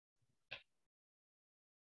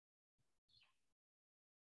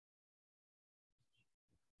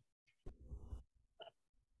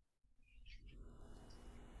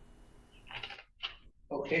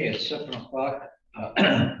Okay, it's 7 o'clock.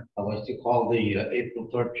 I'd like to call the April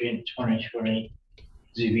 13th, 2020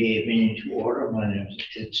 ZBA meeting to order. My name is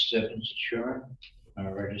Ted Stebbins, Chairman. My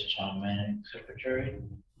right is Tom Manning, Secretary.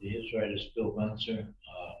 His right is Bill Benzer,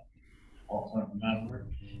 alternate member.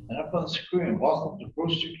 And up on the screen, welcome to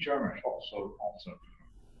Bruce McDermott, also.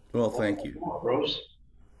 Well, thank you. Bruce.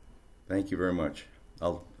 Thank you very much.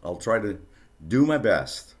 I'll try to do my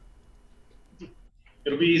best.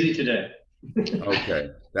 It'll be easy today. Okay,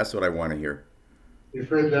 that's what I want to hear. You've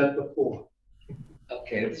heard that before.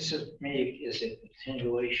 Okay, this is a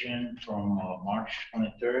continuation from March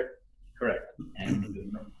 23rd. Correct.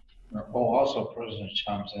 And also President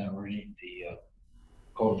Tom's reading the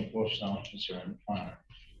code enforcement officer and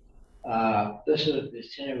planner. This is a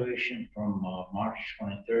continuation from March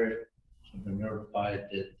 23rd. I've been notified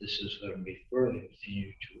that this is going to be further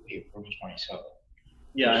continued to April 27th.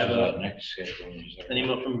 Yeah, I have an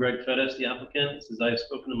email from Greg Fettis, the applicant. It says, I have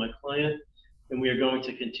spoken to my client, and we are going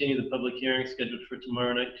to continue the public hearing scheduled for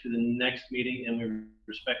tomorrow night to the next meeting, and we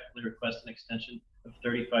respectfully request an extension of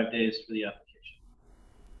 35 days for the application.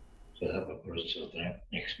 So that would put us to the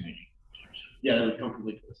next meeting. Yeah, that would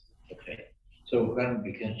comfortably do this. Okay, so we're going to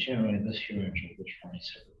be continuing this hearing until the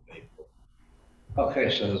 27th of April. Okay,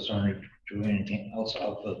 so there's only doing anything else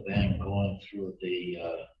other than going through the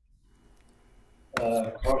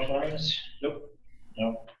correspondence? Nope.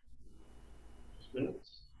 No. Minutes?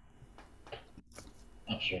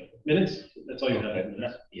 I'm sorry. Minutes? That's all you have.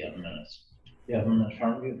 Okay. Yeah, minutes. You have them in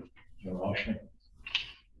front of you? Your motion?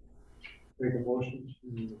 Make a motion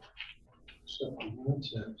to accept the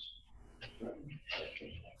minutes as.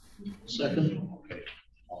 Second. Okay.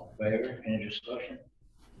 All in favor? Any discussion?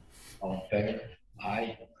 All in favor?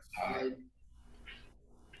 Aye. Aye.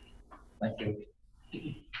 Thank you.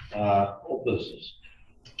 Old business.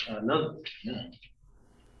 None. None.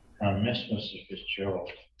 I miss Mr. Fitzgerald.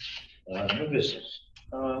 New business.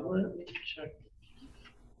 Let me check.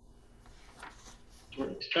 We're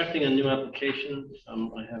expecting a new application.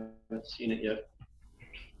 I haven't seen it yet.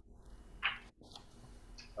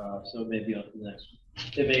 So it may be on the next one.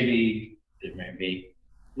 It may be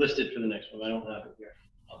listed for the next one. I don't have it here.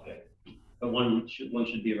 Okay. But one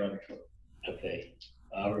should be around shortly. Okay.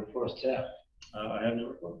 Report staff. I have no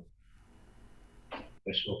report.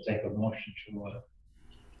 Guess we'll take a motion to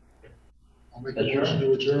I'll make a motion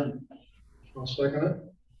to adjourn. I'll second it.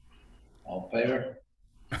 all in favor?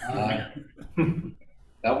 Aye.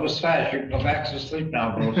 That was fast. You can go back to sleep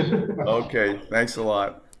now, Bruce. Okay, thanks a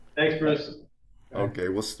lot. Thanks, Bruce. Okay,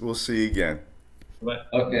 we'll see you again. Bye.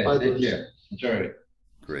 Okay, Bye, take Bruce. care. Enjoy it.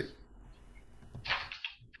 Great.